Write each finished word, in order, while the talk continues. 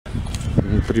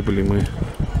Прибыли мы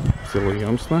в село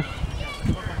Ямсно.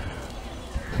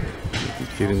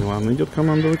 Екатерина Ивановна идет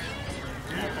командовать.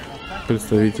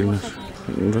 Представитель наш.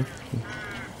 Да.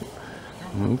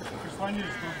 Вот.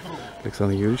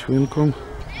 Александр Юрьевич военком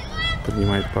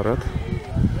принимает парад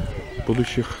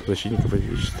будущих защитников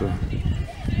Отечества.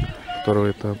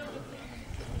 Второй этап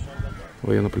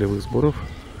военно-полевых сборов.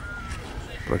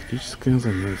 Практическое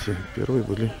занятие. Первые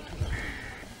были.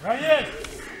 Равнять!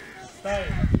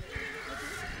 Ставить!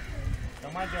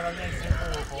 Команде равнять всем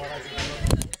голову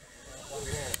поворачивать.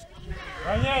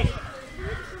 Равнять!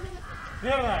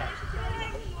 Верно!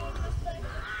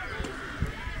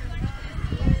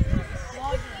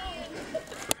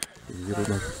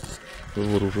 Ерунда.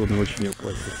 Вооруженный очень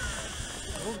опасен.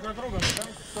 Друг за другом, там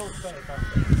стол ставит там.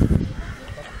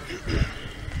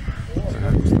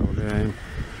 Так, вставляем.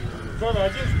 Кто-то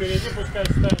один впереди пускай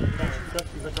ставит там,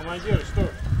 все-таки за командира, что?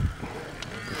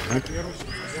 Так.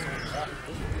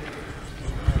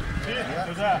 Ты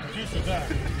туда, ты сюда.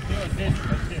 Ты вот здесь,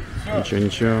 почти.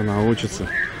 Ничего, научится.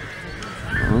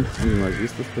 Вот,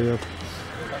 гимназисты стоят.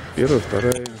 Первая,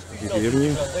 вторая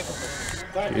деревни.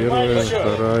 Первая,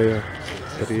 вторая,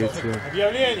 третья.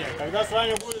 Объявление, когда с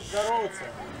вами будет здороваться.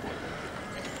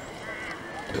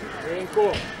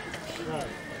 Военком. Да.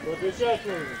 Отвечать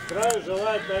нужно. Краю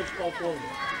желает дальше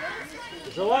полковник.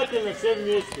 Желательно все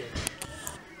вместе.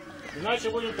 Иначе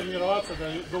будем тренироваться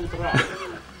до утра.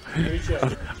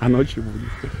 А ночью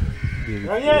будет.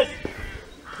 Равнять!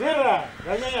 Вера!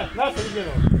 Равнять! На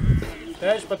середину!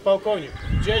 Товарищ подполковник,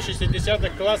 учащийся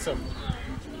десятых классов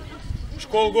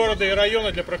школ города и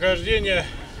района для прохождения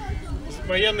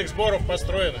военных сборов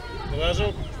построено.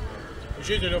 Доложил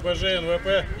учитель ОБЖ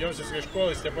НВП Емсовской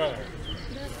школы Степанова.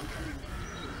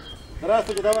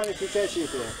 Здравствуйте, товарищи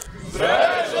учащиеся.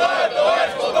 Здравия желаю,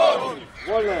 товарищ полковник!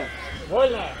 Вольно.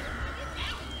 Вольно!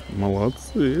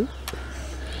 Молодцы.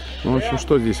 Ну, в общем,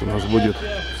 что здесь у нас будет?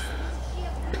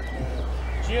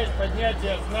 Честь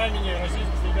поднятия знамени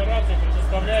Российской Федерации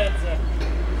предоставляется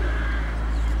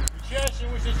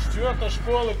учащемуся 4-й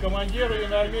школы, командиру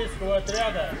юноармейского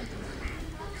отряда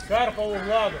Карпову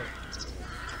Владу.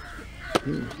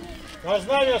 На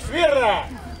знамя свирра!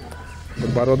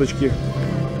 Подбородочки.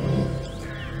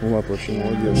 Влад вообще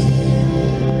молодец.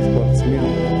 Спортсмен.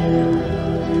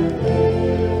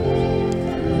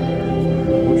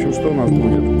 В общем, что у нас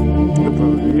будет? Это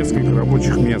несколько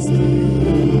рабочих мест.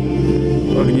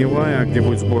 Огневая, где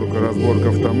будет сборка, разборка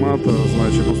автомата,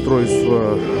 значит,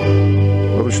 устройство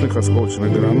ручных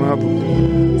осколочных гранат,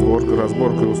 сборка,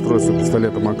 разборка и устройство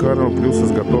пистолета Макарова, плюс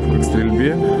изготовка к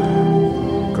стрельбе,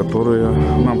 которая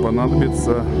нам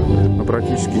понадобится на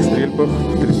практических стрельбах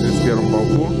в 331-м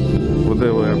полку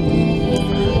ВДВ.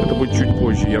 Это будет чуть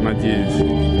позже, я надеюсь,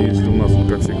 если у нас,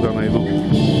 как всегда, найдут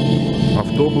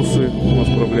автобусы, у нас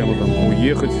проблема там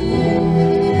уехать.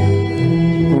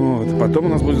 Вот. Потом у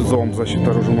нас будет ЗОМП,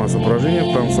 защита оружия массового поражения,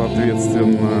 там,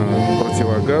 соответственно,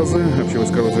 противогазы,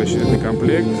 общевойсковой защитный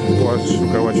комплект, плащ,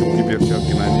 рукава, чулки,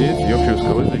 перчатки надеть и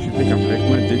общевойсковой защитный комплект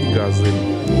надеть, газы.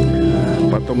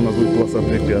 Потом у нас будет полоса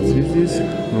препятствий здесь,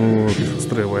 вот,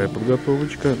 строевая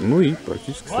подготовочка, ну и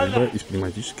практически стрельба из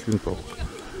пневматических винтовок.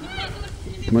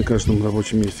 На каждом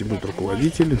рабочем месте будет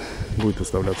руководитель, будет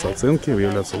выставляться оценки,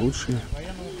 выявляться лучшие.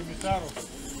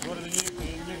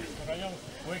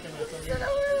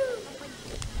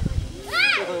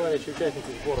 Товарищи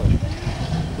участники сбора.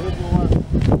 Сегодня у вас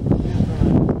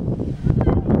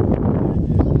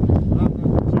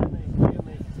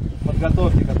военной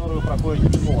подготовки, которую проходите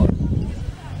в школах.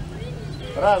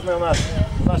 Разное у нас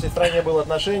в нашей стране было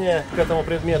отношение к этому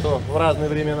предмету в разные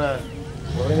времена.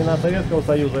 Во времена Советского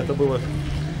Союза это было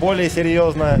более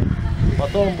серьезно.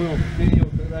 Потом был период,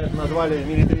 когда это назвали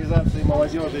милитаризацией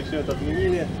молодежи и все это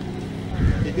отменили.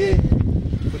 Теперь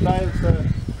пытаются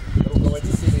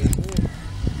руководители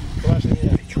с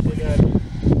вашими учителями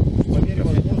по мере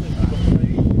возможности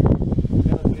восстановить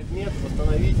этот предмет,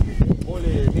 восстановить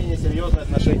более-менее серьезное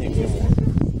отношение к нему.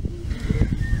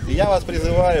 И я вас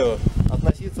призываю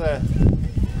относиться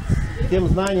к тем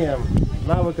знаниям,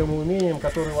 навыкам и умениям,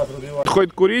 которые у вас развиваются.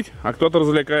 Ходит курить, а кто-то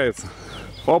развлекается.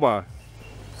 Оба!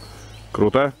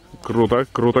 Круто, круто,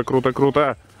 круто, круто,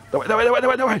 круто. Давай, давай, давай,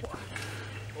 давай, давай.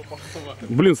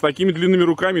 Блин, с такими длинными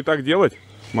руками так делать?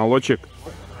 Молодчик.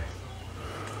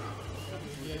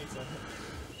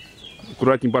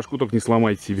 Аккуратней, башку только не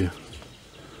сломайте себе.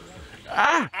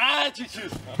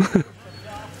 Чуть-чуть.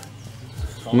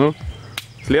 Ну,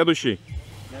 следующий.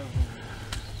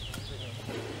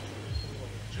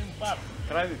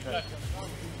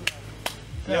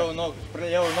 Левую ногу,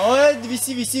 левую ногу,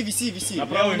 виси. На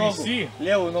правую ногу,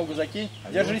 левую ногу закинь,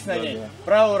 держись на ней.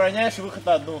 Правую роняешь и выход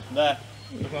на одну, да.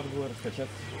 Надо было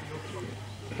раскачаться.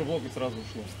 Это блок и сразу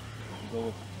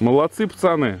ушло. Молодцы,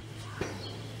 пацаны.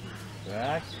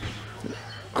 Так.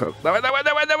 Давай, давай,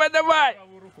 давай, давай, давай.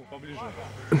 Правую руку поближе.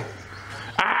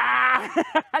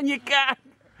 Никак.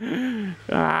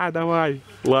 Давай.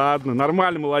 Ладно,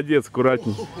 нормально, молодец,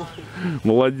 аккуратней.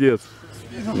 Молодец.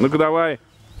 Ну-ка давай.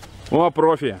 О,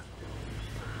 профи.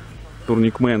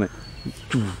 Турникмены.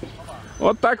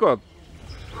 Вот так вот.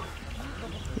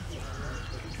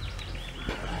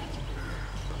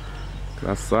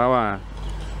 Красава.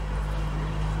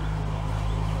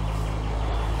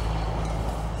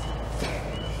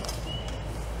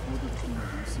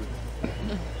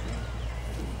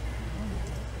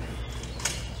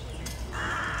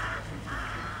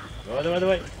 Давай, давай,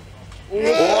 давай.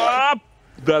 Оп!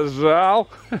 Дожал.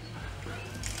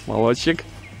 Молодчик.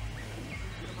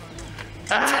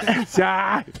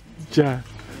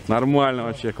 Нормально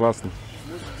вообще, классно.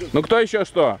 Ну кто еще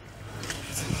что?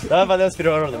 Давай пойдем с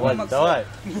переворотом, Владик, давай.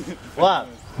 Влад,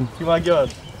 ты могешь.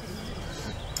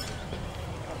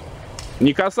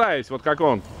 Не касаясь, вот как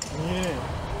он.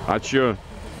 А чё?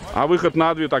 А выход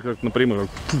на две, так как напрямую.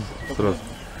 Сразу.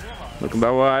 Ну-ка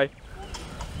давай.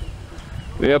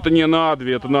 Это не на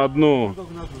две, это на одну.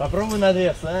 Попробуй на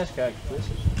две, знаешь как?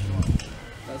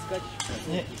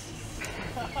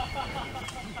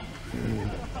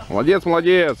 Молодец,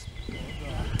 молодец.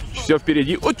 Все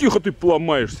впереди. О, тихо, ты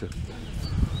поломаешься.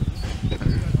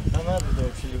 А надо это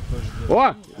вообще легко сделать.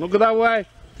 О, ну-ка давай.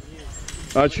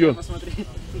 А чё?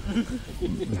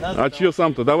 А чё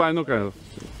сам-то? Давай, ну-ка.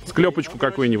 Склепочку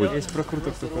какую-нибудь. Есть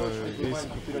прокруток только.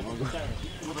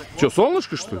 Чё,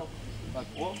 солнышко, что ли?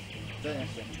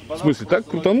 В смысле, так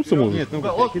крутануться можно? Нет, ну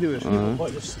как перекидываешь.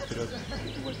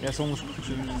 Я солнышко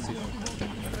хочу видеть.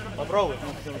 Попробуй.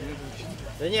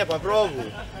 Да не,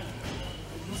 попробуй.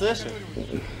 Слышишь?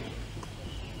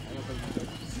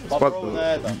 Попробуй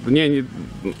на это. Не,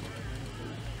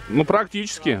 ну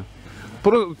практически.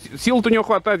 Сил-то у него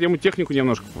хватает, ему технику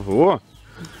немножко. О,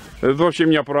 это вообще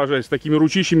меня поражает. С такими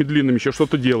ручищами длинными еще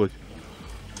что-то делать.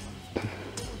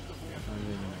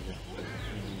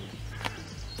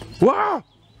 Вау!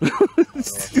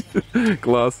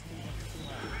 Класс.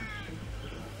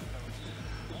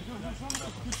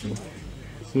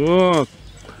 Вот.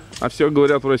 А все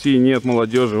говорят, в России нет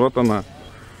молодежи. Вот она.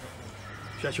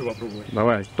 Сейчас что попробую.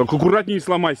 Давай. Только аккуратнее, не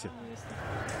сломайся.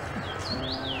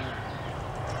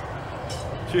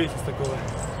 Что есть из такого?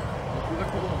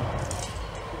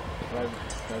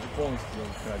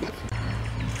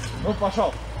 Ну,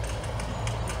 пошел.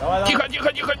 Давай, давай. Тихо,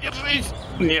 тихо, тихо, держись.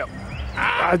 Нет.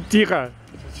 Тихо.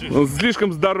 Он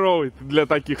слишком здоровый для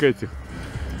таких этих.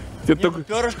 Тебе только...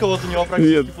 Перышко вот у него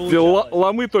практически Нет, получилось.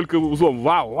 ломы только узлом.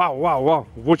 Вау, вау, вау, вау.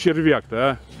 Вот червяк-то,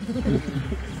 а.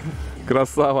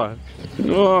 Красава.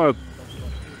 Вот.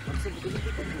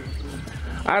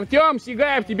 Артем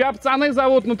Сигаев, тебя пацаны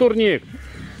зовут на турник.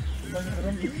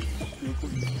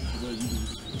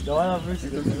 Давай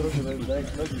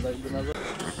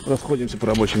Расходимся по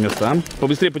рабочим местам.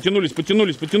 Побыстрее потянулись,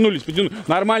 потянулись, потянулись, потянулись.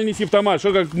 Нормально неси автомат,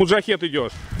 что как муджахет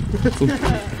идешь.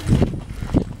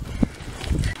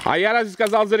 А я разве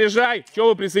сказал заряжай? Чего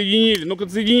вы присоединили? Ну-ка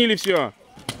соединили все.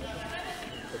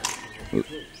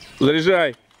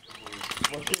 Заряжай.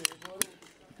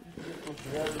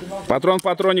 Патрон в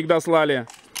патронник дослали.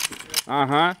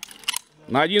 Ага.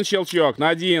 На один щелчок, на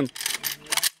один.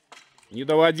 Не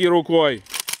доводи рукой.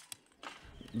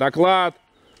 Доклад.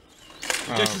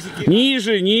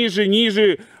 Ниже, ниже,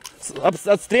 ниже.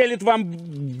 Отстрелит вам.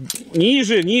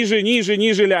 Ниже, ниже, ниже,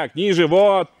 ниже ляг. Ниже,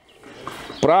 вот.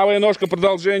 Правая ножка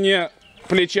продолжение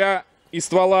плеча и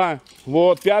ствола.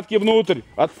 Вот, пятки внутрь.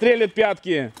 Отстрелит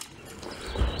пятки.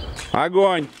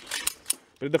 Огонь.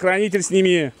 Предохранитель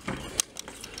сними.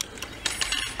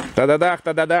 Та-да-дах,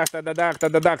 та-да-дах, та-да-дах,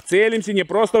 та-да-дах. Целимся, не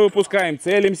просто выпускаем,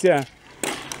 целимся.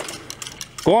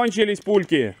 Кончились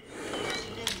пульки.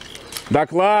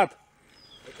 Доклад.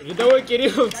 Рядовой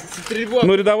Кирилл, стрельбах.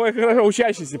 Ну, рядовой хорошо,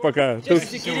 учащийся пока.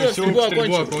 Кирилл, стрельбу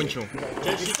окончил.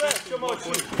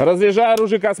 Разряжай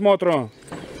оружие к осмотру.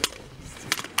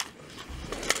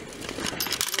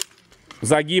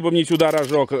 Загибом не сюда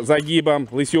рожок. Загибом.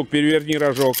 Лысюк, переверни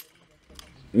рожок.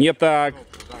 Не так.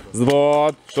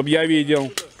 Вот, чтобы я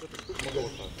видел.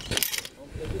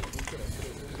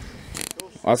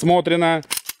 Осмотрено.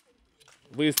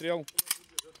 Выстрел.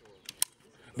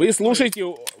 Вы слушайте,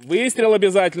 выстрел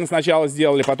обязательно сначала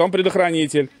сделали, потом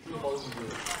предохранитель.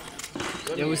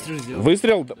 Я выстрел сделал.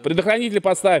 Выстрел? Предохранитель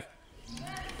поставь.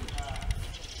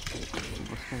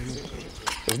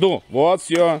 Жду. Вот,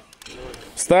 все.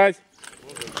 Встать.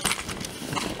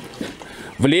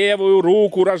 В левую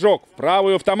руку рожок, в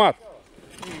правую автомат.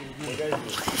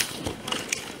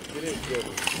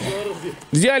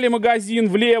 Взяли магазин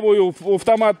в левую,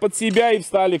 автомат под себя и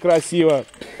встали красиво.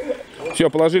 Все,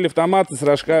 положили автоматы с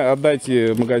рожка,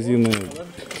 отдайте магазины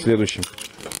следующим.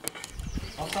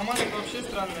 Автомат это вообще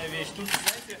странная вещь. Тут,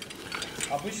 знаете,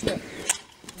 обычно...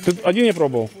 Ты один не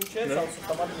пробовал? Да.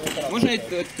 Можно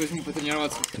это возьму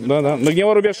потренироваться? Да. На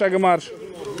огневой рубеж, шага марш.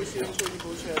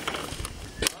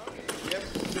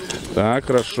 Так,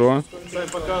 хорошо.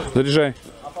 Заряжай.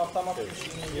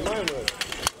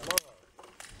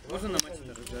 Можно на мате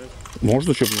даже?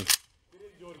 Можно, что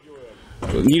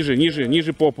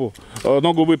ниже попу.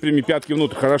 Ногу выпрями, пятки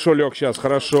внутрь. Хорошо лег сейчас,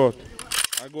 хорошо.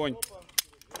 Огонь.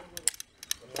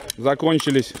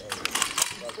 Закончились.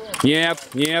 Нет,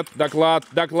 доклад.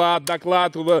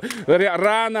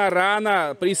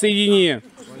 Рано, присоедини.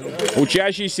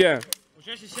 Учащийся.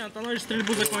 Учащийся, Антонович,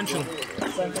 стрельбу закончил.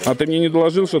 А ты мне не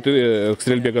доложил, что ты к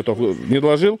стрельбе готов? Не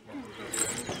доложил?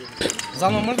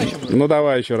 Заново можно еще? Ну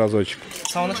давай еще разочек.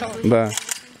 С самого начала? Да.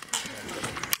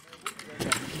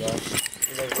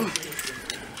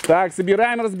 Так,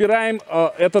 собираем, разбираем.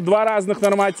 Это два разных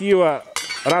норматива.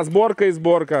 Разборка и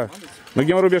сборка. На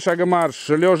огневой рубеж, шага марш.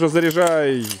 Лежа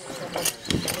заряжай.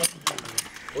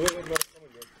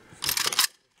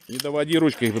 Не доводи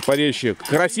ручкой, порезчик.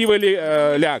 Красивый ли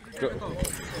ляг?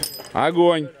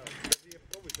 Огонь.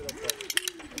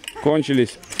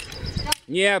 Кончились.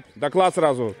 Нет, доклад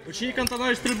сразу. Ученик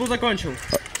Антонович стрельбу закончил.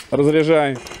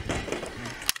 Разряжай.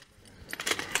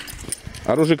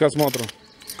 Оружие к осмотру.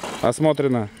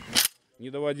 Осмотрено. Не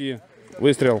доводи.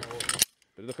 Выстрел.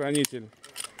 Предохранитель.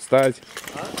 Встать.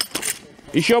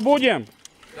 Еще будем?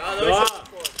 Да.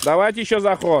 Давайте еще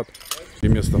заход. И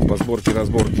место по сборке,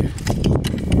 разборке.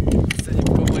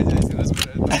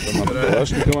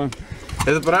 Калашникова.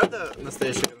 Это правда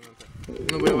настоящая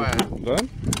граната? Ну, боевая. Да?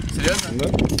 Серьезно? Да.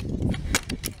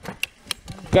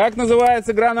 Как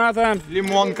называется граната?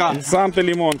 Лимонка. Сам ты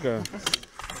лимонка.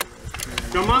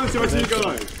 Командуйте, Василий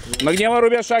Николаевич. На огневой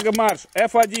рубеж, шага марш.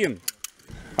 F1.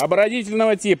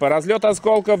 Оборонительного типа. Разлет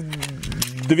осколков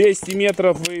 200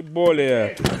 метров и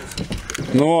более.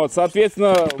 Ну вот,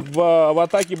 соответственно, в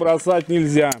атаке бросать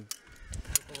нельзя.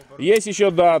 Есть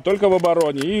еще, да, только в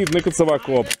обороне. И ныкаться в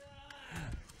окоп.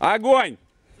 Огонь!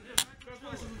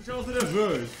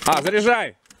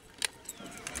 Заряжай!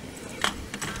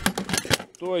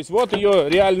 То есть вот ее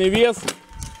реальный вес,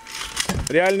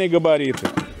 реальные габариты.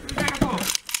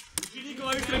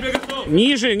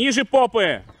 Ниже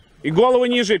попы. И головы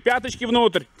ниже, пяточки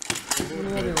внутрь.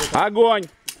 Огонь!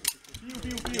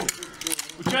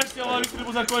 Участие ловит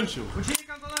стрельбу закончил. Ученик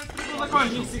Антонович стрельбу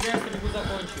закончил. Стрельбу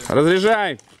закончил.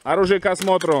 Разряжай. Оружие к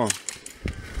осмотру.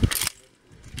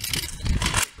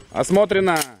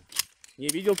 Осмотрено. Не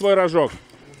видел твой рожок?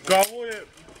 Кого я?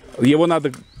 Его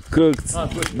надо к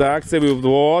цевью.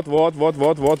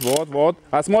 Вот.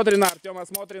 Осмотрено, Артем,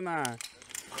 осмотрено.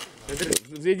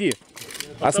 Взведи.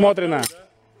 Осмотрено.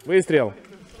 Выстрел.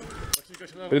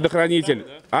 Предохранитель.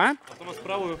 А? Автомат в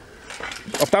правую.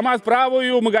 Автомат в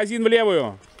правую, магазин в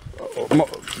левую.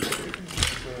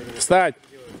 Встать.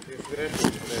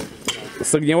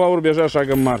 С огневого рубежа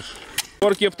шагом марш.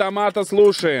 Сборки автомата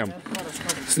слушаем.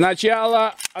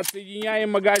 Сначала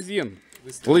отсоединяем магазин.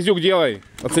 Лызюк делай.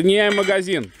 Отсоединяем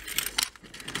магазин.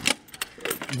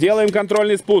 Делаем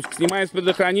контрольный спуск. Снимаем с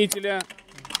предохранителя.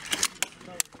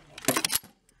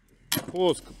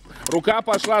 Спуск. Рука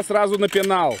пошла сразу на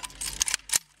пенал.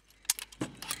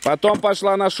 Потом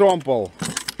пошла на шомпол.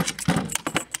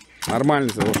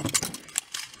 Нормально.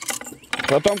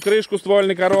 Потом крышку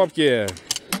ствольной коробки.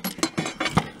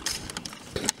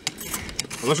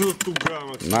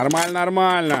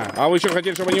 Нормально. А вы еще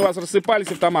хотели, чтобы они у вас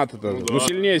рассыпались, автоматы-то? Ну,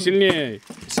 сильнее.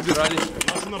 Собирались.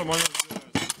 Нормально.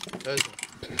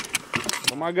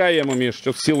 Помогай ему, Миш.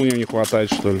 Что-то сил у него не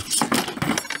хватает, что ли.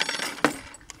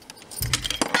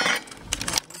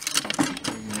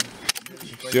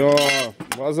 Все.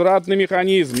 Возвратный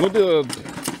механизм. Ну, да.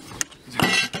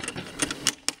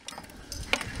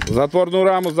 Затворную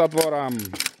раму с затвором.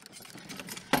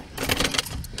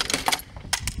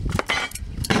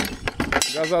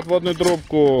 Газоотводную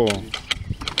трубку.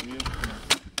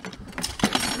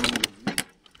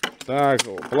 Так,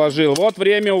 положил. Вот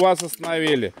время у вас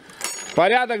остановили.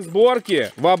 Порядок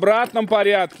сборки в обратном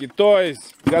порядке. То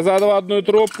есть газоотводную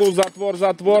трубку, затвор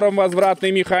затвором,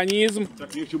 возвратный механизм,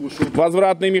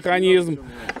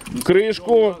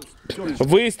 крышку,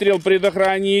 выстрел,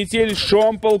 предохранитель,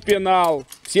 шомпол, пенал.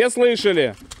 Все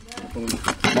слышали?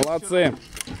 Молодцы.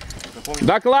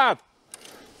 Доклад.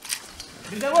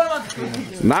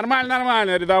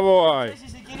 Нормально, рядовой.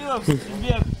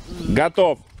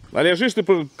 Готов. А лежишь ты,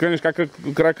 конечно, как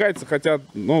каракайцы, хотя,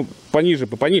 ну, пониже.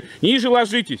 Ниже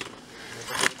ложитесь.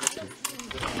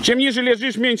 Чем ниже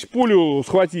лежишь, меньше пулю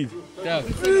схватить. Так.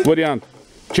 Вариант.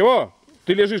 Чего?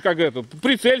 Ты лежишь как это?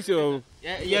 Прицелься.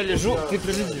 Я лежу, ты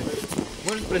прилежи.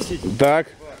 Можешь спросить? Так.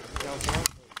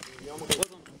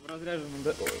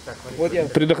 Вот я.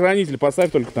 Предохранитель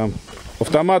поставь только там.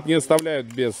 Автомат не оставляют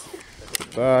без.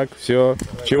 Так, все.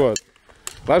 Чего?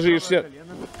 Ложишься.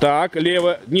 Так,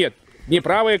 левое. Нет, не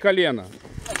правое колено.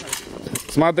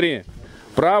 Смотри.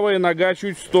 Правая нога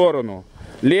чуть в сторону.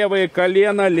 Левое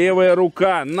колено, левая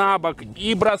рука на бок.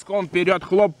 И броском вперед,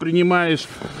 хлоп, принимаешь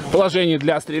положение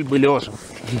для стрельбы лежа.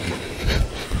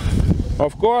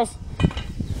 Of course?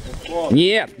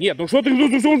 Нет, нет, ну что ты,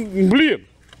 блин.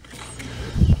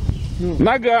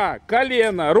 Нога,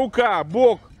 колено, рука,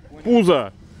 бок,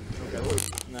 пузо.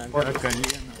 Нога,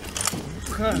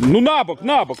 колено. Ну на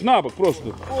бок просто.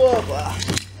 Опа.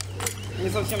 Не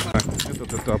совсем так.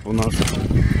 Этот этап у нас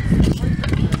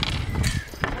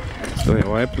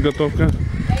строевая подготовка.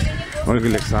 Ольга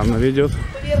Александровна ведет.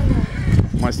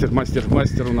 Мастер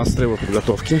у нас строевой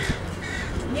подготовки.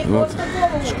 Вот,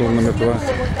 школа номер 2.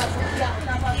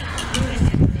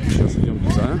 Сейчас идем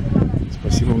туда.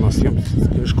 Спасибо, у нас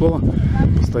съемочная школа.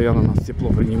 Постоянно нас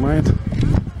тепло принимает.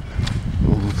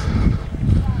 Вот.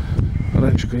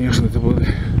 Раньше, конечно, это было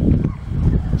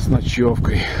с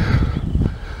ночевкой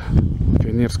в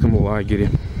пионерском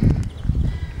лагере.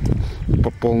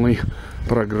 По полной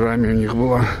программе у них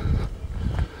была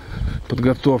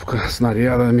подготовка с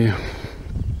снарядами,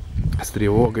 с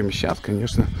тревогами. Сейчас,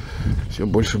 конечно, все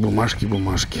больше бумажки.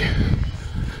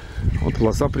 Вот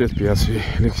полоса препятствий.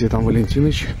 Алексей там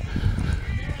Валентинович.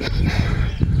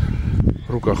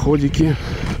 Рукоходики.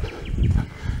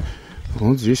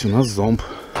 Вот здесь у нас ЗОМП.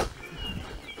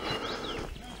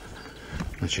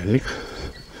 Начальник.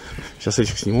 Сейчас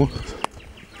этих сниму.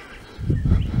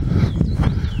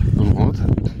 Вот.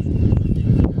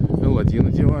 Л1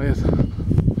 одевает.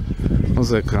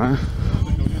 ЗК.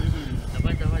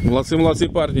 Молодцы,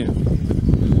 парни.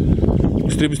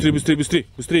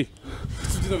 Быстрей.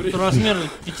 Размер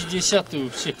 50-й у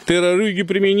всех. Террорюги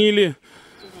применили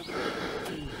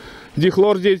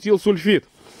дихлордиэтилсульфид.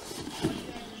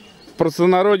 В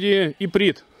простонародье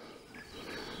иприт.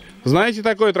 Знаете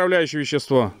такое отравляющее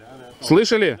вещество?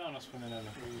 Слышали?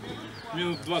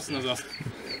 Минут 20 назад.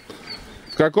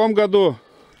 В каком году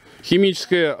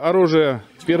химическое оружие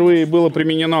впервые было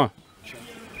применено?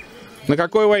 На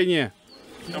какой войне?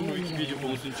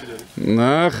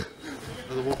 Ах,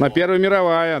 на Первая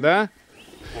мировая, да?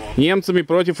 Немцами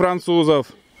против французов.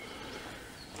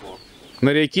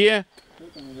 На реке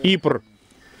Ипр,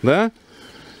 да?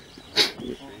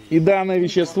 И данное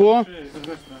вещество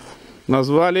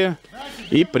назвали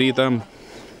ипритом.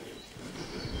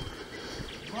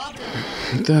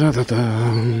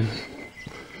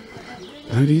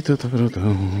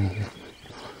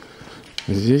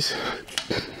 Здесь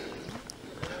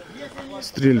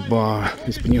стрельба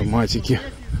из пневматики.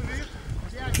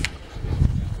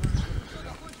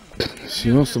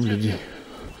 Все соблюди.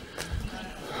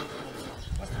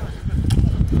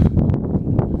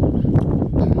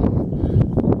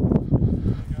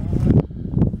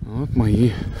 Вот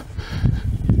мои.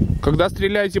 Когда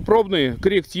стреляете пробные,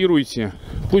 корректируйте.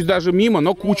 Пусть даже мимо,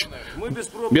 но кучно. Мы без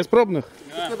пробных. Без пробных?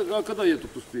 А когда я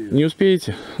тут успею? Не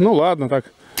успеете? Ну ладно,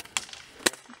 так.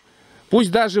 Пусть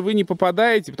даже вы не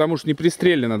попадаете, потому что не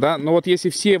пристрелено, да? Но вот если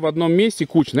все в одном месте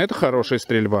кучно, это хорошая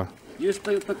стрельба. Есть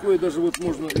такое даже вот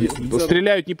можно...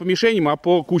 Стреляют не по мишеням, а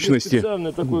по кучности.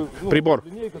 Специальный такой, ну, прибор.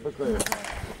 Линейка такая.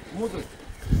 Смотрит.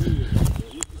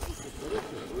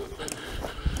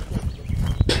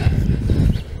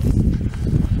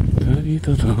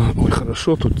 Ой,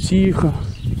 хорошо, тут тихо.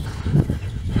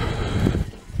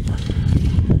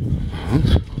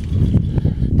 Вот.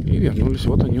 И вернулись.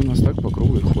 Вот они у нас так по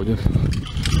кругу и ходят.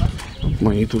 Вот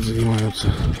мои тут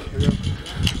занимаются.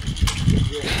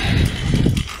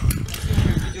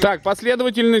 Так,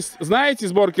 последовательность, знаете,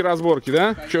 сборки-разборки,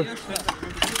 да? Чё?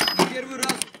 Первый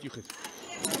раз. Тихо.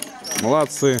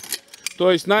 Молодцы.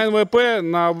 То есть на НВП,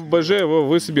 на БЖ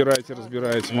вы собираете,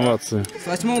 разбираете. Молодцы. С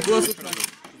 8 класса.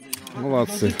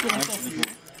 Молодцы.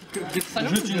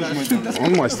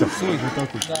 Он мастер. Так, все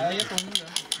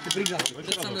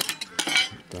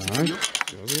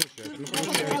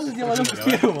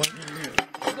замечательно.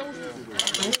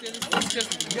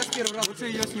 Я с первого раза. Лучше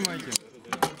ее снимайте.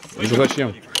 Это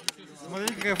зачем?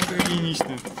 Смотрите, какая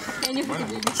фотогеничная. Я не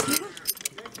фотогеничная.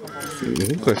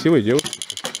 Ну, красивая девушка.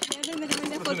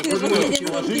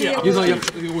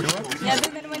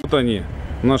 Вот они,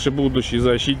 наши будущие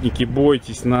защитники.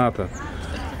 Бойтесь НАТО.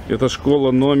 Это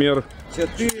школа номер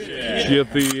 4.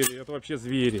 Это вообще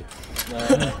звери.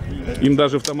 Им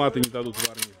даже автоматы не дадут в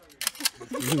армии.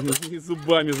 И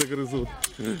зубами загрызут.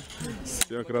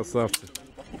 Все, красавцы.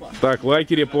 Так,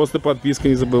 лайки, репосты, подписка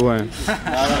не забываем.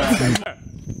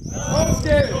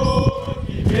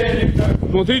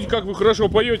 Смотрите, как вы хорошо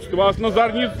поете. Вас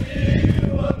назарнит.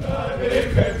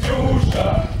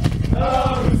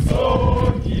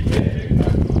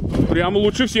 Прям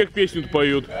лучше всех песню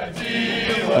поют.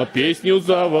 А песню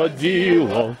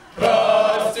заводила.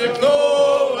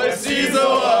 Степного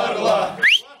сизого орла,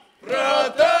 про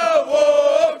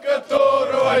того,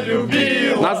 которого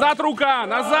любила. Назад рука,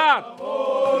 назад!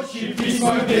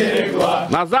 Письма берегла.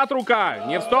 Назад рука,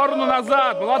 не в сторону,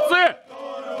 назад. Молодцы!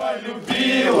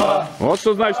 Любила. Вот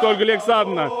что значит Ольга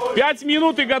Александровна. 5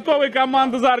 минут и готовая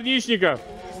команда зорничников.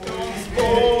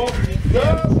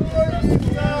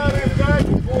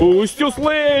 Пусть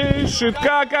услышит,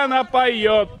 как она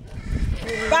поет.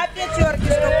 По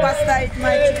пятерке, чтобы поставить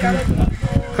мальчиков.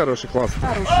 Хороший класс.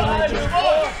 Хороший мальчик.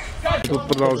 Тут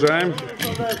продолжаем.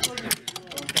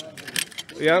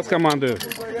 Я с командой.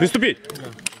 Приступить.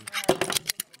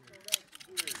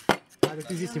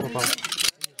 Ты здесь не попал.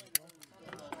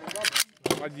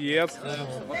 Молодец.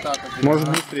 Может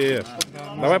быстрее.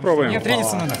 Давай пробуем. Нет,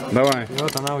 трениться надо. Давай. И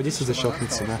вот она вот здесь и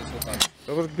защелкнется, да.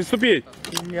 Приступить.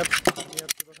 Нет.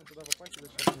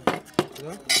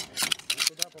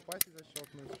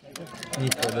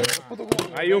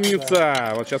 Ай,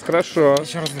 умница. Вот сейчас хорошо.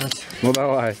 Еще раз давайте. Ну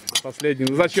давай. Последний.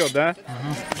 На зачет, да?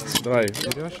 Давай.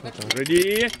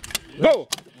 Ready. Go!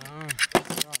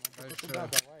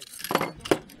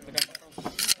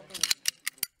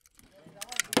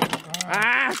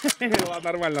 Ладно,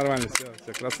 нормально, нормально.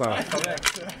 Все, красава.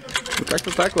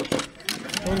 Как-то так вот.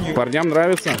 Парням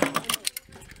нравится.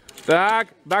 Так,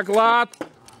 доклад.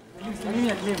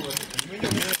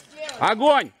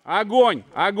 Огонь! Огонь!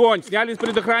 Огонь! Сняли с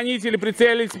предохранителя,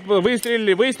 прицелились,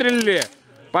 выстрелили, выстрелили.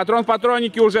 Патрон в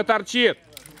патроннике уже торчит.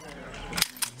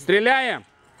 Стреляем.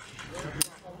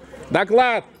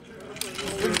 Доклад.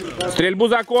 Стрельбу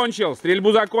закончил,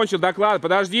 доклад.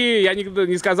 Подожди, я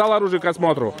не сказал оружие к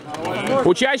осмотру.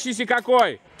 Учащийся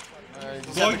какой?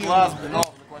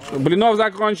 Блинов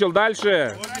закончил.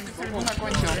 Дальше.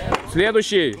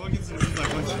 Следующий.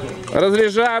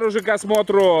 Разряжай оружие к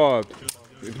осмотру.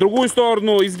 В другую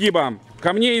сторону изгибом.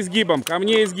 Ко мне изгибом,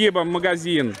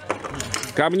 магазин.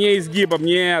 Ко мне изгибом.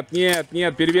 Нет, нет,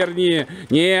 нет, переверни.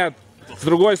 Нет. С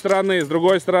другой стороны.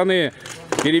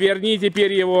 Переверни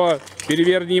теперь его.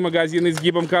 Переверни магазин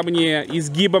изгибом ко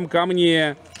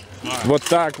мне. Вот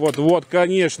так вот. Вот,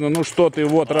 конечно. Ну что ты,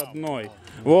 вот, родной.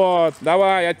 Вот,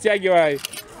 давай, оттягивай.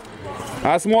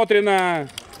 Осмотрено.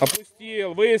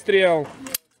 Опустил. Выстрел.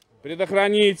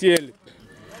 Предохранитель.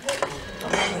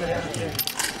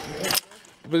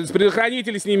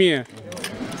 Предохранитель сними.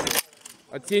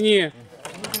 Оттяни.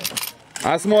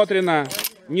 Осмотрено.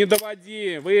 Не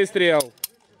доводи. Выстрел.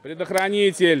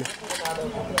 Предохранитель.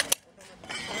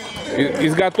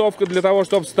 Изготовка для того,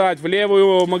 чтобы встать. В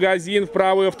левую магазин, в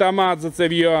правую автомат за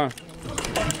цевьё.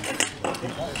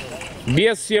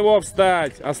 Без всего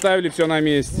встать. Оставили все на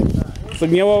месте. С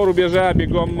огневого рубежа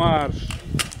бегом марш.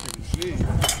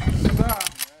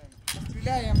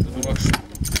 Стреляем.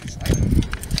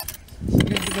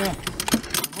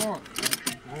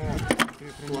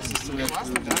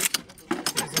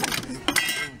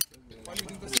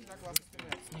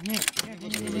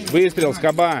 Выстрел,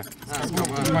 скоба.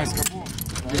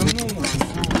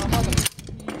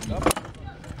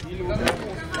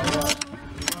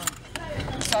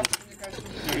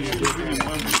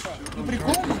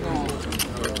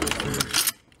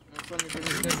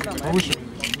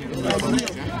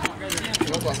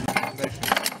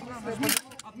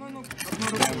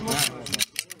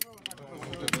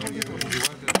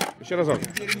 Еще разок.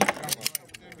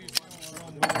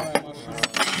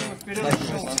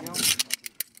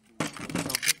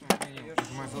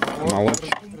 Молодцы.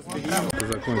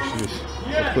 Закончились.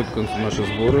 Подходит к концу наши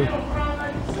сборы.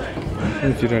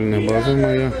 Материальная база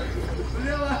моя.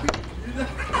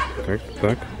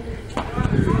 Так.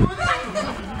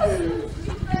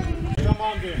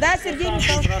 Да, Сергей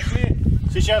Михайлович. Прошли.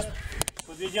 Сейчас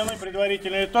подведены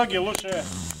предварительные итоги.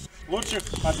 Лучших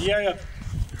объявят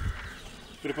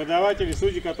преподаватели,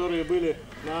 судьи, которые были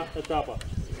на этапах.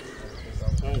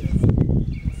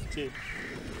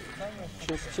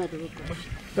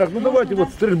 Так, ну давайте вот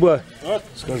стрельба. Вот,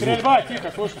 стрельба,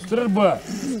 тихо, слушай. Стрельба.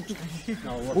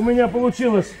 У меня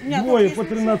получилось двое по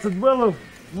 13 баллов.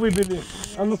 Выбили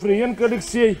Ануфриенко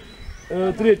Алексей.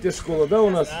 Третья школа, да, у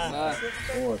нас? Да.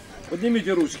 Вот.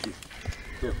 Поднимите ручки.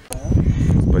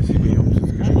 Спасибо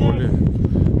Емцевской школе.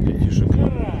 Детишек.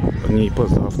 Они и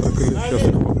позавтракали. Сейчас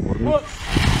их покормят.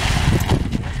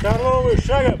 Здоровый,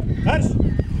 шагом. Дальше.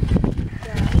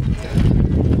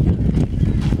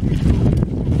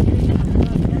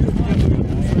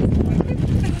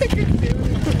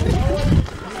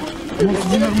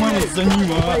 Ненормально за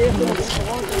ним, а?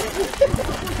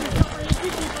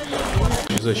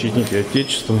 Защитники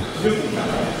Отечества.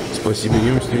 Спасибо,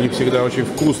 немцы, у них всегда очень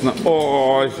вкусно.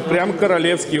 Ой, прям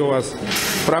королевский у вас.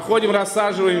 Проходим,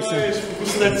 рассаживаемся.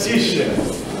 Вкуснотища.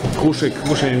 Кушай,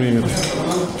 кушай, Мимир.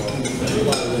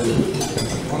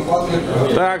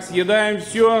 Так, съедаем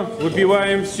все,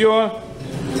 выпиваем все.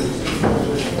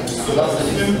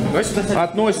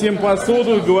 Относим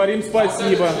посуду и говорим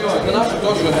спасибо.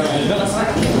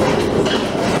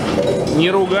 Не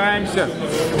ругаемся.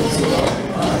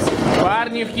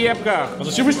 Парни в кепках. А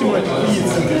зачем вы снимаете?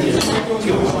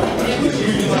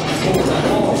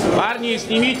 Парни,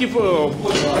 снимите.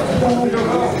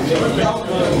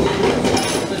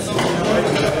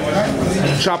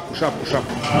 Шапку, шапку,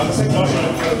 шапку.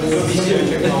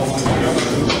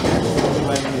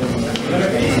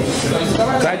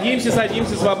 Садимся,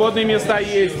 садимся, свободные места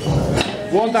есть.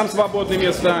 Вон там свободные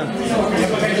места.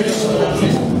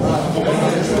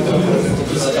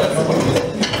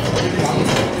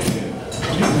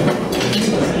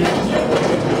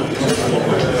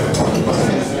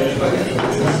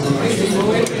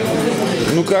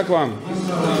 Ну как вам?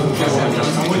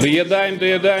 Доедаем,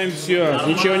 доедаем все,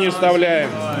 ничего не вставляем.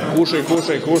 Кушай,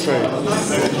 кушай, кушай.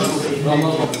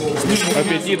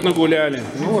 Аппетитно гуляли.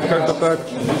 Ну вот как-то так.